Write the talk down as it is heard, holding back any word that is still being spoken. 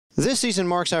This season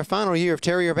marks our final year of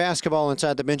Terrier basketball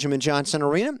inside the Benjamin Johnson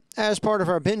Arena. As part of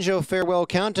our Benjo Farewell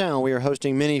Countdown, we are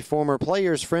hosting many former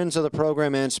players, friends of the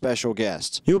program, and special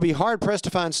guests. You'll be hard-pressed to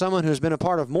find someone who's been a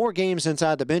part of more games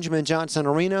inside the Benjamin Johnson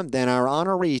Arena than our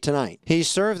honoree tonight. He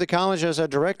served the college as a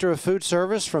director of food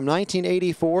service from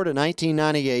 1984 to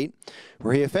 1998,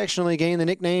 where he affectionately gained the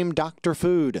nickname Dr.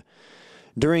 Food.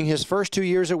 During his first 2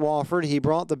 years at Wofford, he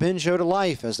brought the Benjo to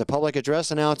life as the public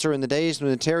address announcer in the days when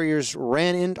the Terriers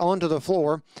ran onto the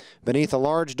floor beneath a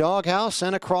large doghouse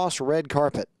and across red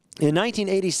carpet. In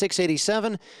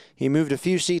 1986-87, he moved a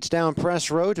few seats down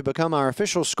press row to become our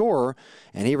official scorer,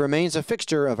 and he remains a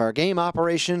fixture of our game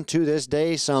operation to this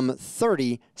day, some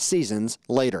 30 seasons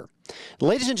later.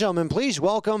 Ladies and gentlemen, please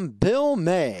welcome Bill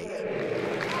May.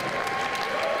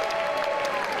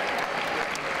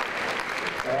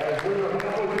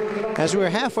 As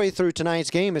we're halfway through tonight's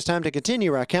game, it's time to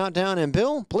continue our countdown. And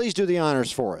Bill, please do the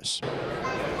honors for us.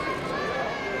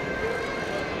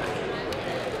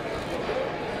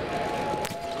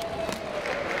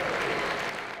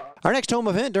 Our next home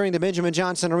event during the Benjamin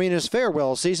Johnson Arena's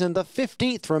farewell season, the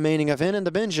 15th remaining event in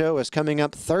the Benjo, is coming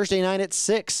up Thursday night at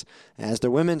 6 as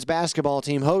the women's basketball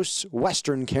team hosts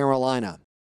Western Carolina.